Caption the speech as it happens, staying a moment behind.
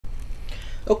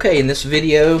Okay, in this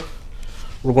video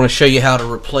we're going to show you how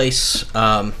to replace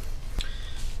a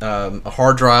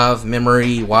hard drive,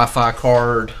 memory, Wi-Fi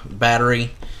card, battery.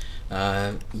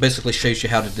 Basically shows you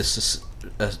how to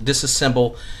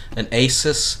disassemble an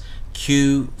Asus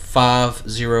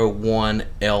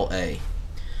Q501LA.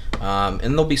 And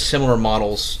there'll be similar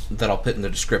models that I'll put in the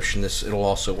description. It'll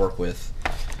also work with.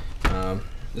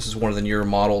 This is one of the newer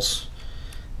models,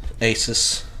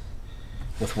 Asus,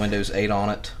 with Windows 8 on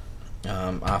it.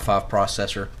 i5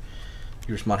 processor.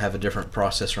 Yours might have a different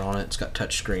processor on it. It's got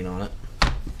touch screen on it.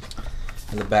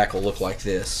 And the back will look like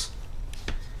this.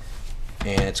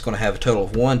 And it's going to have a total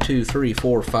of 1, 2, 3,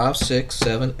 4, 5, 6,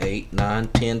 7, 8, 9,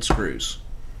 10 screws.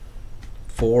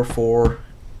 4, 4,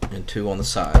 and 2 on the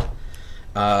side.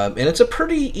 And it's a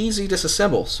pretty easy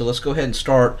disassemble. So let's go ahead and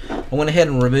start. I went ahead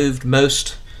and removed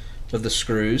most of the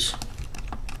screws.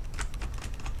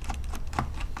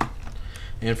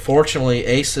 And fortunately,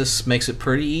 Asus makes it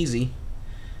pretty easy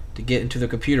to get into the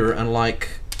computer,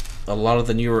 unlike a lot of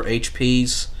the newer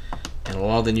HPs and a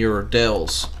lot of the newer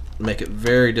Dells. Make it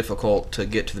very difficult to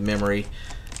get to the memory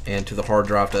and to the hard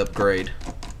drive to upgrade.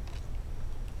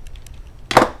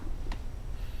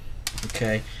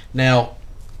 Okay, now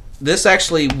this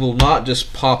actually will not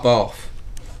just pop off,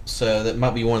 so that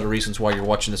might be one of the reasons why you're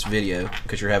watching this video,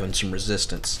 because you're having some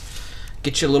resistance.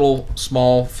 Get you a little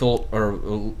small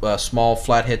small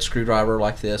flathead screwdriver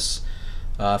like this.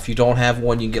 If you don't have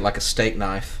one, you can get like a steak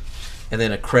knife, and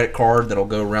then a credit card that'll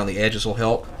go around the edges will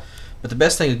help. But the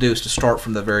best thing to do is to start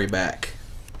from the very back.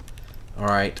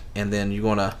 Alright, and then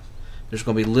there's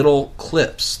gonna be little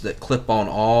clips that clip on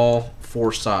all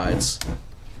 4 sides.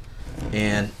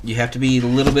 And you have to be a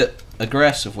little bit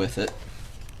aggressive with it.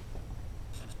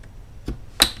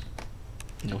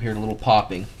 You'll hear a little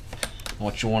popping. And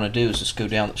what you want to do is just go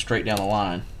straight down the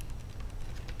line.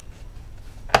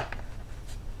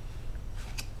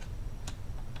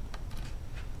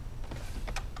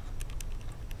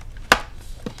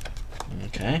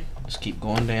 Okay, just keep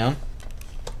going down.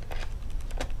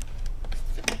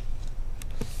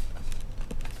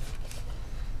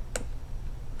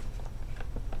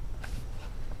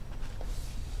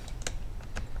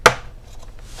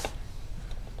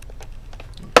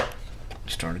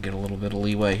 Starting to get a little bit of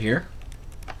leeway here.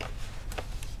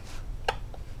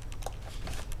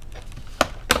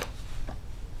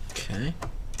 Okay.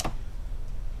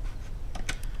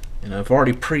 And I've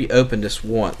already pre-opened this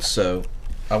once, so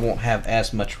I won't have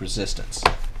as much resistance.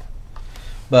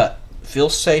 But feel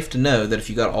safe to know that if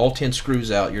you got all 10 screws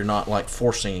out, you're not like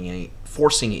forcing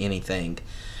anything.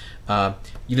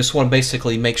 You just want to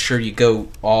basically make sure you go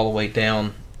all the way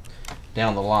down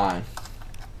the line,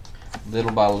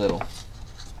 little by little.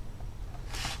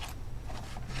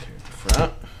 Here at the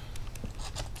front.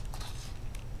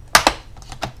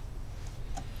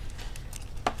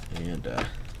 And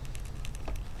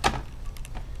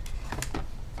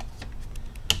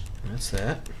that's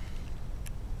that.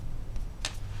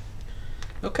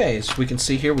 Okay, as we can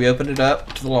see here, we opened it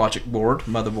up to the logic board,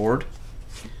 motherboard.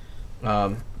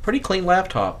 Pretty clean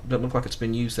laptop. Doesn't look like it's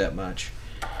been used that much.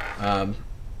 I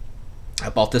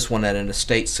bought this one at an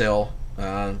estate sale,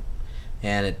 and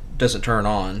it doesn't turn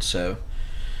on. So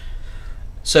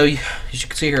as you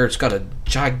can see here, it's got a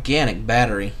gigantic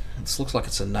battery. This looks like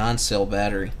it's a 9-cell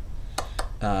battery.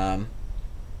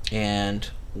 And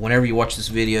whenever you watch this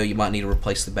video, you might need to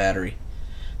replace the battery.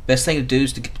 Best thing to do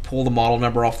is to pull the model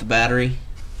number off the battery.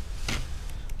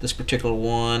 This particular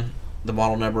one, the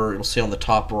model number, it'll say on the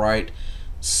top right,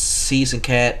 C as in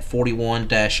cat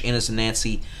 41-N as in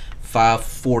Nancy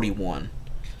 541.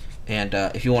 And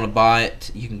if you want to buy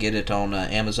it, you can get it on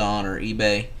Amazon or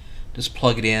eBay. Just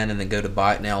plug it in and then go to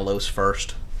buy it now, Lowe's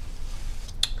first.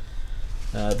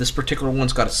 This particular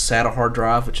one's got a Sata hard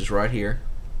drive, which is right here.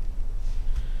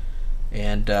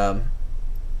 And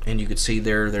you can see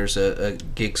there's a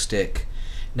gig stick.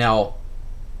 Now,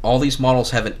 all these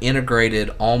models have an integrated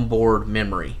onboard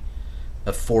memory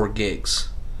of 4 gigs.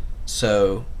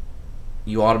 So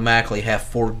you automatically have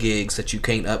 4 gigs that you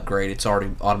can't upgrade. It's already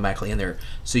automatically in there.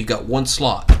 So you got 1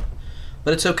 slot.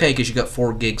 But it's okay because you got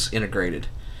 4 gigs integrated.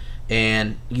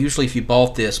 And usually if you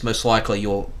bought this, most likely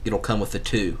it'll come with the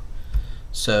 2.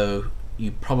 So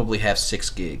you probably have 6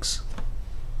 gigs.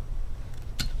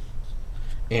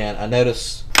 And I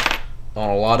notice on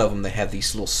a lot of them they have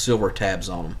these little silver tabs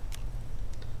on them,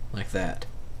 like that.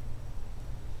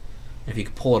 If you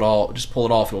can pull it all, just pull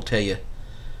it off, it'll tell you,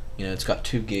 it's got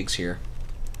 2 gigs here.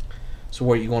 So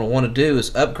what you're going to want to do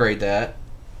is upgrade that.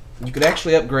 You could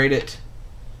actually upgrade it.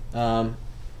 I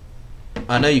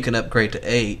know you can upgrade to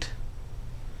 8.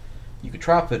 You could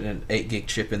try putting an 8 gig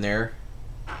chip in there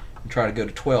and try to go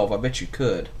to 12. I bet you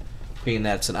could. being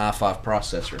that it's an i5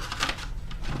 processor.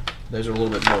 Those are a little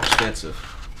bit more expensive.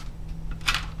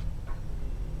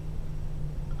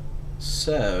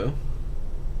 So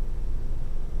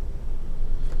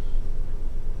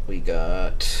we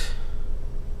got,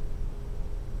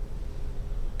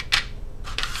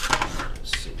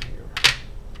 let's see here.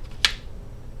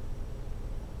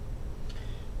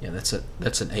 Yeah,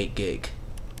 that's an 8 gig.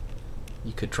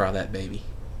 You could try that baby.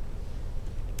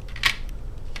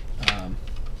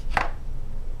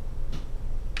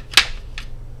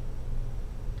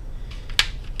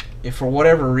 If for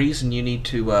whatever reason you need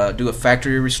to do a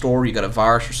factory restore, you got a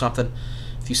virus or something,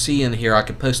 if you see in here, I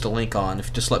can post a link on. If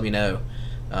you just let me know.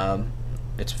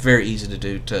 It's very easy to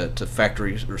do to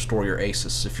factory restore your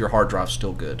Asus if your hard drive's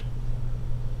still good.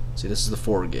 See, this is the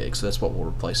 4 gig, so that's what we'll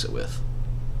replace it with.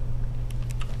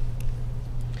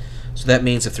 So that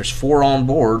means if there's 4 on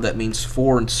board, that means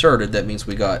 4 inserted, that means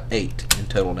we got 8 in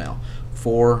total now.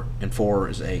 4 and 4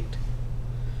 is 8.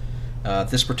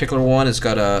 This particular one has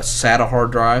got a SATA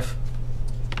hard drive,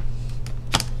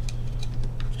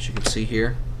 as you can see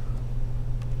here.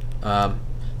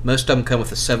 Most of them come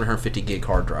with a 750 gig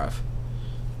hard drive.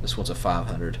 This one's a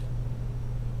 500.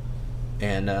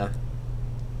 And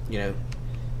you know,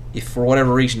 if for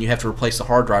whatever reason you have to replace the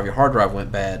hard drive, your hard drive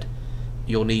went bad,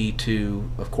 you'll need to,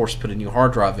 of course, put a new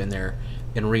hard drive in there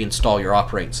and reinstall your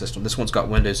operating system. This one's got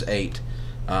Windows 8.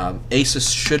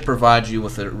 Asus should provide you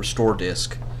with a restore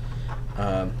disk.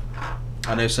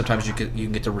 I know sometimes you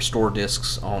can get the restore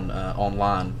discs on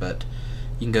online, but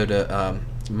you can go to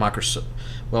Microsoft.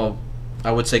 Well,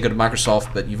 I would say go to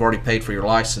Microsoft, but you've already paid for your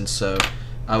license, so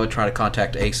I would try to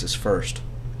contact Asus first.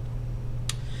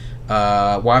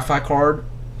 Wi-Fi card,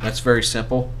 that's very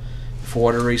simple. For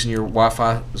whatever reason your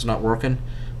Wi-Fi is not working,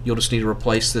 you'll just need to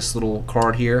replace this little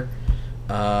card here.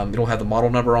 It'll have the model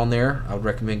number on there. I would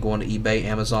recommend going to eBay,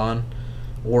 Amazon,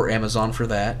 or Amazon for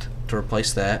that to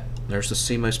replace that. There's the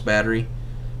CMOS battery,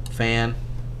 fan,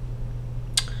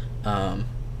 and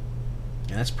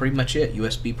that's pretty much it.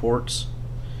 USB ports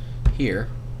here,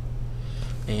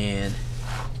 and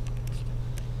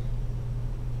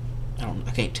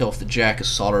I can't tell if the jack is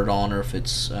soldered on or if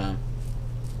it's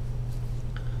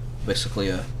basically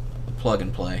a plug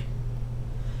and play.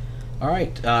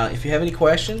 Alright, if you have any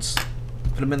questions,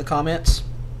 put them in the comments,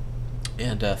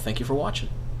 and thank you for watching.